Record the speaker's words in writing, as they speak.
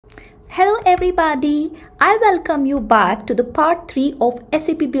Hello everybody, I welcome you back to the part 3 of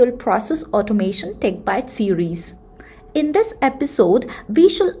SAP Build Process Automation Tech Byte series. In this episode, we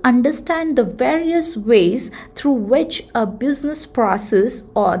shall understand the various ways through which a business process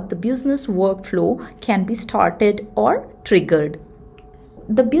or the business workflow can be started or triggered.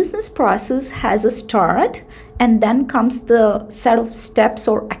 The business process has a start and then comes the set of steps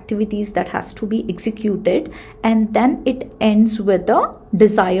or activities that has to be executed, and then it ends with a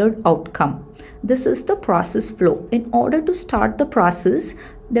desired outcome. This is the process flow. In order to start the process,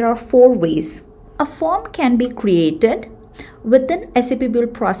 there are 4 ways. A form can be created within SAP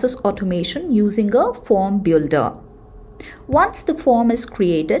Build Process Automation using a form builder. Once the form is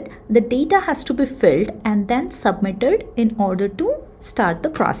created, the data has to be filled and then submitted in order to start the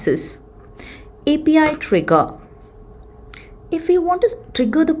process. API trigger. If we want to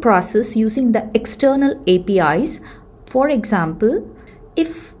trigger the process using the external APIs, for example,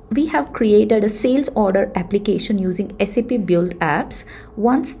 if we have created a sales order application using SAP Build Apps,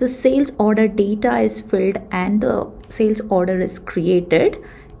 once the sales order data is filled and the sales order is created,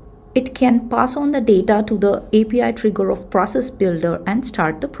 it can pass on the data to the API trigger of Process Builder and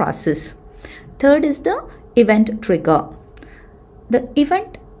start the process. Third is the event trigger. The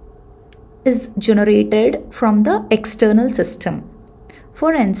event is generated from the external system.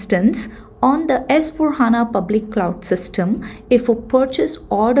 For instance, on the S/4HANA public cloud system, if a purchase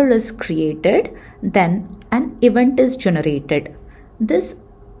order is created, then an event is generated. This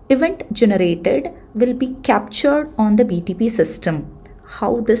event generated will be captured on the BTP system.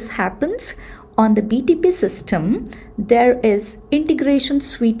 How this happens? On the BTP system, there is integration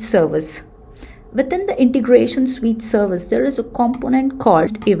suite service. Within the integration suite service, there is a component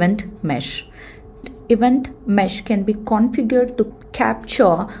called event mesh. Event mesh can be configured to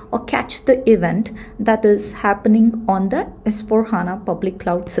capture or catch the event that is happening on the S/4HANA public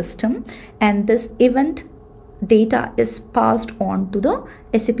cloud system, and this event data is passed on to the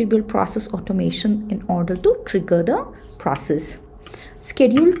SAP Build Process Automation in order to trigger the process.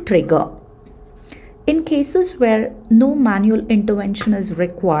 Schedule trigger. In cases where no manual intervention is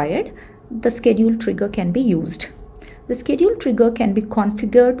required, the schedule trigger can be used. The schedule trigger can be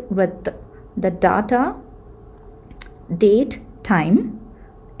configured with the data, date, time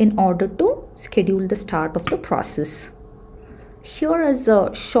in order to schedule the start of the process. Here is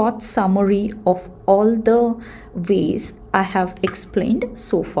a short summary of all the ways I have explained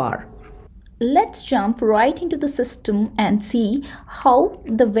so far. Let's jump right into the system and see how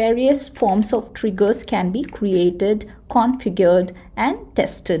the various forms of triggers can be created, configured, and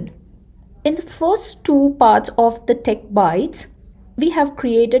tested. In the first 2 parts of the Tech Bytes, we have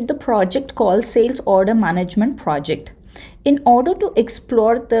created the project called Sales Order Management Project. In order to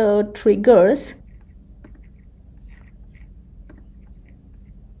explore the triggers,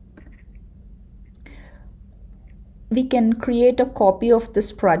 we can create a copy of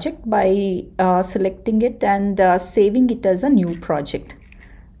this project by selecting it and saving it as a new project.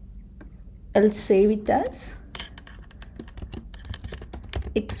 I'll save it as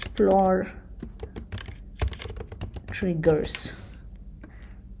Explore Triggers.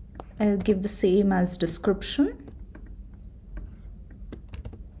 I'll give the same as description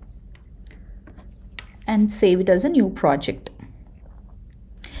and save it as a new project.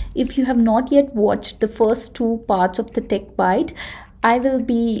 If you have not yet watched the first 2 parts of the Tech Byte, I will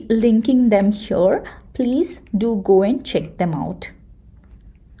be linking them here. Please do go and check them out.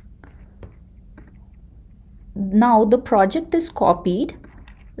 Now the project is copied.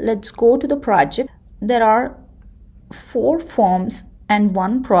 Let's go to the project. There are 4 forms and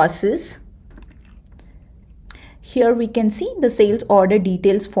 1 process. Here we can see the sales order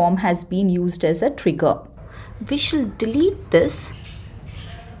details form has been used as a trigger. We shall delete this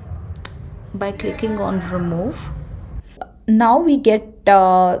by clicking on remove. Now we get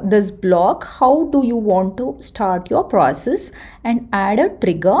this block. How do you want to start your process and add a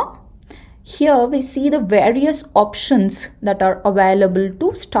trigger? Here we see the various options that are available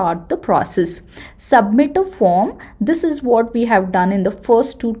to start the process. Submit a form. This is what we have done in the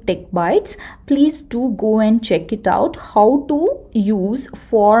first 2 Tech Bytes. Please do go and check it out, how to use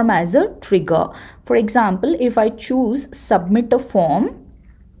form as a trigger. For example, if I choose submit a form,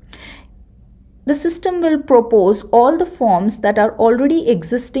 the system will propose all the forms that are already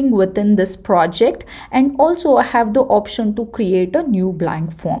existing within this project, and also have the option to create a new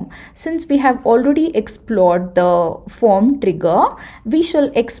blank form. Since we have already explored the form trigger, we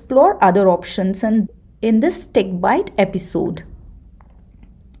shall explore other options in this Tech Byte episode.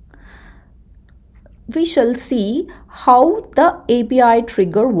 We shall see how the API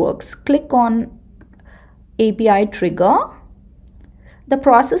trigger works. Click on API trigger. The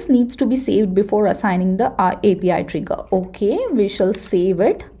process needs to be saved before assigning the API trigger. Okay, we shall save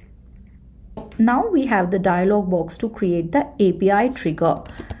it. Now we have the dialog box to create the API trigger.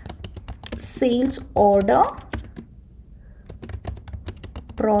 Sales order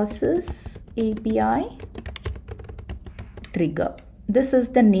process API trigger. This is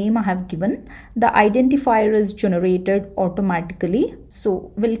the name I have given. The identifier is generated automatically.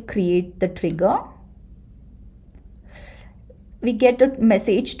 So we'll create the trigger. We get a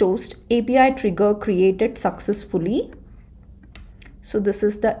message toast API trigger created successfully. So this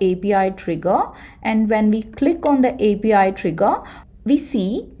is the API trigger, and when we click on the API trigger, we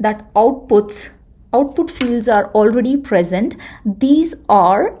see that output fields are already present. These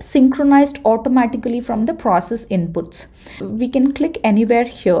are synchronized automatically from the process inputs. We can click anywhere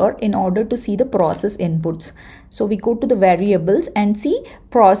here in order to see the process inputs. So we go to the variables and see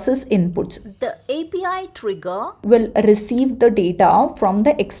process inputs. The API trigger will receive the data from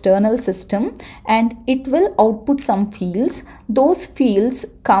the external system and it will output some fields. Those fields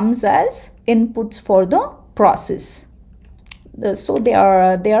comes as inputs for the process. So they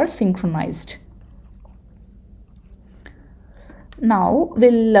are synchronized. Now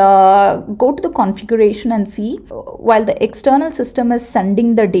we'll go to the configuration and see, while the external system is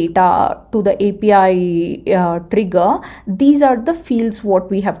sending the data to the API trigger, these are the fields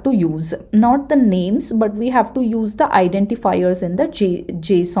what we have to use, not the names, but we have to use the identifiers in the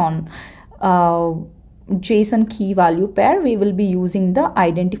JSON key value pair. We will be using the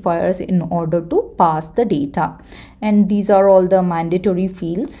identifiers in order to pass the data, and these are all the mandatory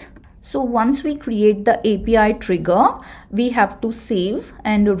fields. So once we create the API trigger, we have to save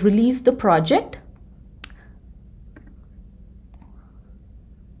and release the project.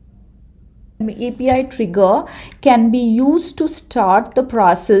 API trigger can be used to start the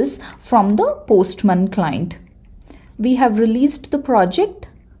process from the Postman client. We have released the project.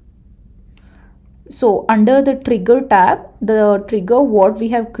 So under the trigger tab, the trigger what we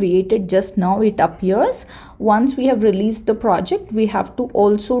have created just now, it appears. Once we have released the project, we have to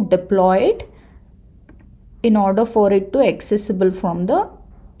also deploy it in order for it to accessible from the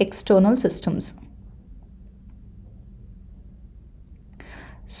external systems.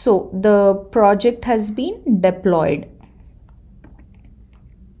 So the project has been deployed.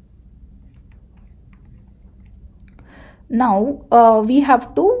 Now we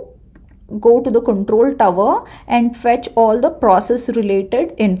have to go to the control tower and fetch all the process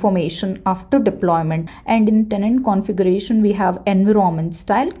related information after deployment. And in tenant configuration, we have environment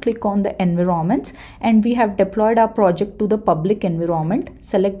style. Click on the environments, and we have deployed our project to the public environment.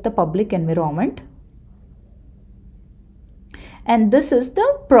 Select the public environment, and this is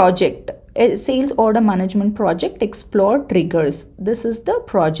the project, sales order management project, explore triggers. This is the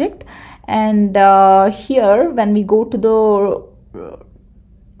project, and here when we go to the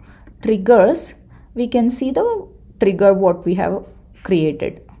triggers, we can see the trigger what we have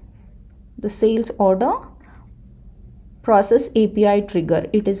created. The sales order process API trigger,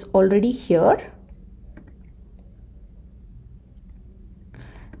 it is already here.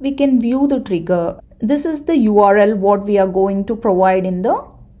 We can view the trigger. This is the URL what we are going to provide in the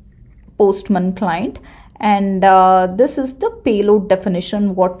Postman client, and this is the payload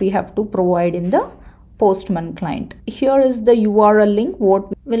definition what we have to provide in the Postman client. Here is the URL link what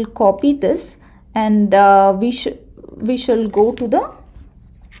we will copy this, and we shall go to the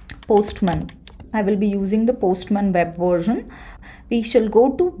Postman. I will be using the Postman web version. We shall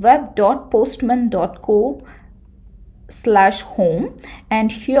go to web.postman.co/home,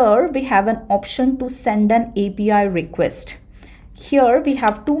 and here we have an option to send an API request. Here we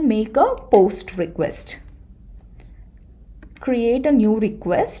have to make a post request. Create a new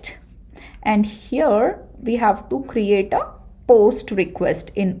request, and here we have to create a post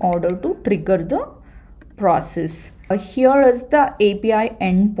request in order to trigger the process. Here is the API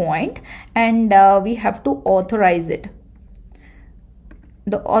endpoint, and we have to authorize it.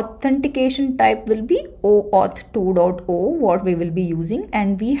 The authentication type will be OAuth 2.0 what we will be using,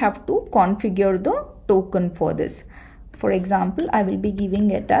 and we have to configure the token for this. For example, I will be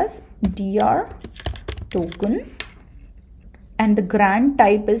giving it as DR token, and the grant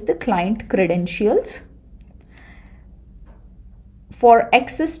type is the client credentials. For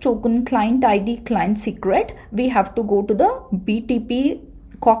access token, client ID, client secret, we have to go to the BTP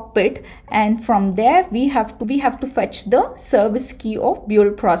cockpit, and from there we have to fetch the service key of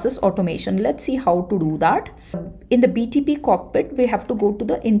Buell Process Automation. Let's see how to do that. In the BTP cockpit, we have to go to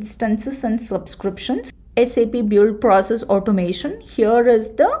the instances and subscriptions, SAP Buell Process Automation. Here is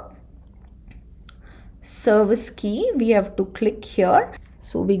the service key. We have to click here.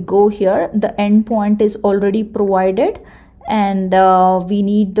 So we go here. The endpoint is already provided. and we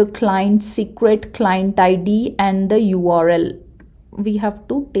need the client secret, client ID, and the URL. We have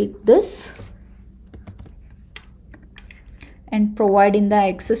to take this and provide in the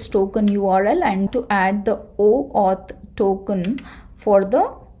access token URL, and to add the OAuth token for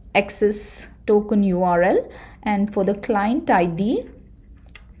the access token URL. And for the client ID,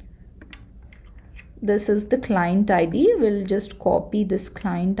 this is the client ID. We'll just copy this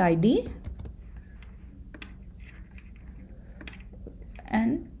client ID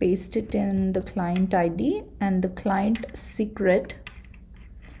and paste it in the client ID, and the client secret.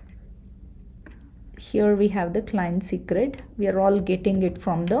 Here we have the client secret. We are all getting it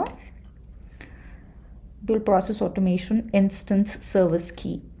from the dual process automation instance service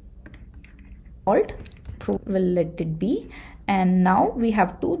key. Alt will let it be. And now we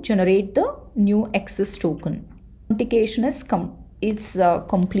have to generate the new access token. Authentication is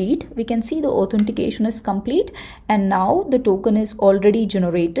complete. We can see the authentication is complete, and now the token is already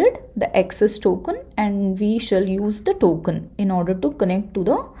generated, the access token, and we shall use the token in order to connect to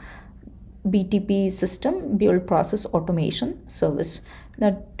the BTP system, Build Process Automation Service.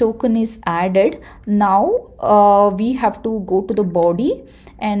 The token is added. Now we have to go to the body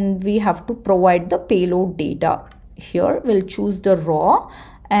and we have to provide the payload data. Here we'll choose the raw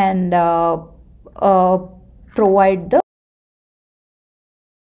and provide the,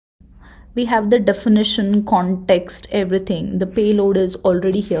 we have the definition, context, everything. The payload is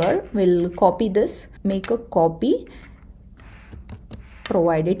already here. We'll copy this, make a copy,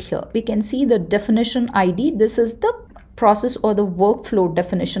 provide it here. We can see the definition ID. This is the process or the workflow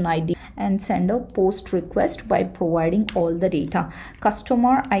definition ID, and send a post request by providing all the data.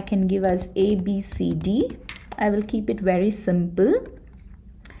 Customer I can give as ABCD. I will keep it very simple.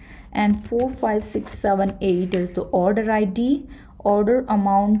 And 45678 is the order ID. Order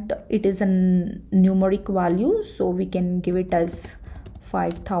amount, it is a numeric value, so we can give it as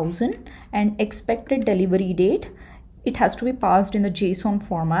 5000. And expected delivery date, it has to be passed in the JSON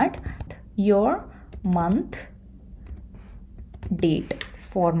format. Year, month, date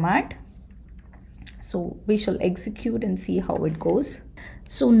format. So we shall execute and see how it goes.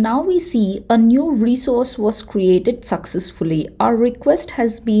 So now we see a new resource was created successfully. Our request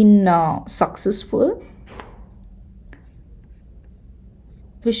has been successful.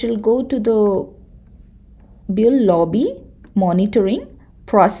 We shall go to the build lobby, monitoring,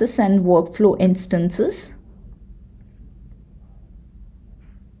 process and workflow instances.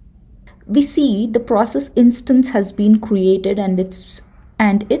 We see the process instance has been created and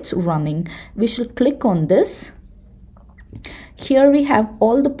it's running. We shall click on this. Here we have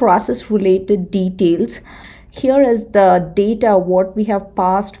all the process related details. Here is the data what we have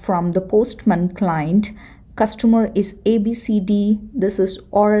passed from the Postman client. Customer is ABCD. This is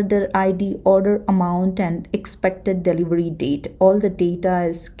order ID, order amount, and expected delivery date. All the data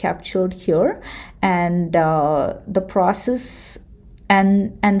is captured here, and the process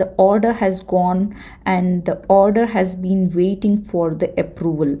and the order has gone, and the order has been waiting for the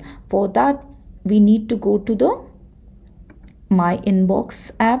approval. For that we need to go to the My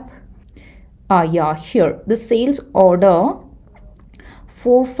Inbox app. Here the sales order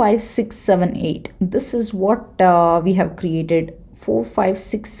 45678. This is what we have created.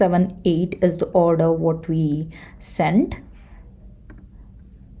 45678 is the order what we sent,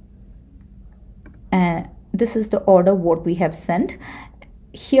 and this is the order what we have sent.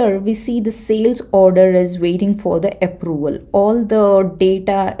 Here we see the sales order is waiting for the approval. All the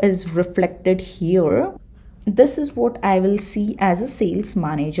data is reflected here. This is what I will see as a sales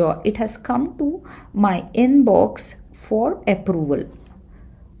manager. It has come to my inbox for approval.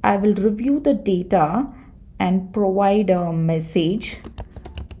 I will review the data and provide a message.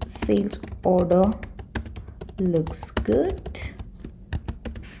 Sales order looks good.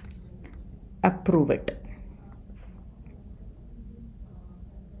 Approve it.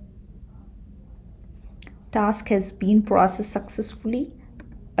 Task has been processed successfully.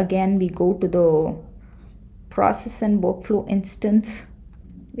 Again, we go to the process and workflow instance.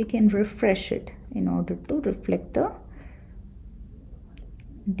 We can refresh it in order to reflect the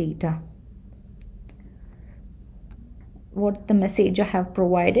data. What the message I have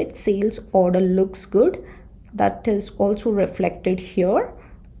provided, sales order looks good, that is also reflected here.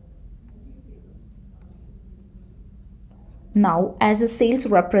 Now as a sales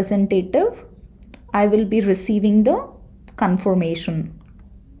representative, I will be receiving the confirmation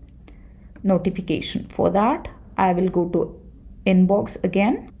notification. For that I will go to inbox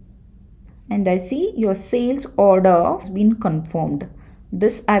again, and I see your sales order has been confirmed.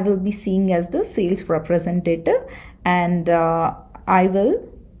 This I will be seeing as the sales representative, and I will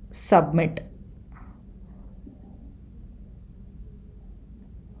submit.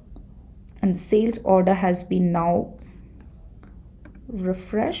 and the sales order has been now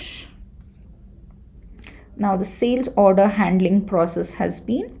refresh. Now the sales order handling process has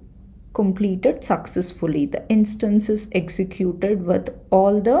been completed successfully. The instance is executed with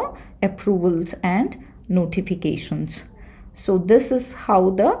all the approvals and notifications. So this is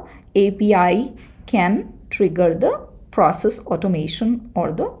how the API can trigger the process automation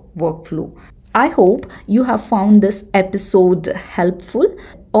or the workflow. I hope you have found this episode helpful.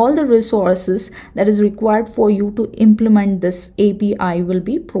 All the resources that is required for you to implement this API will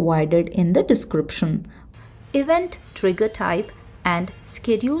be provided in the description. Event trigger type and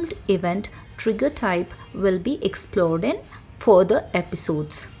scheduled event trigger type will be explored in further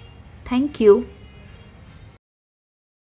episodes. Thank you.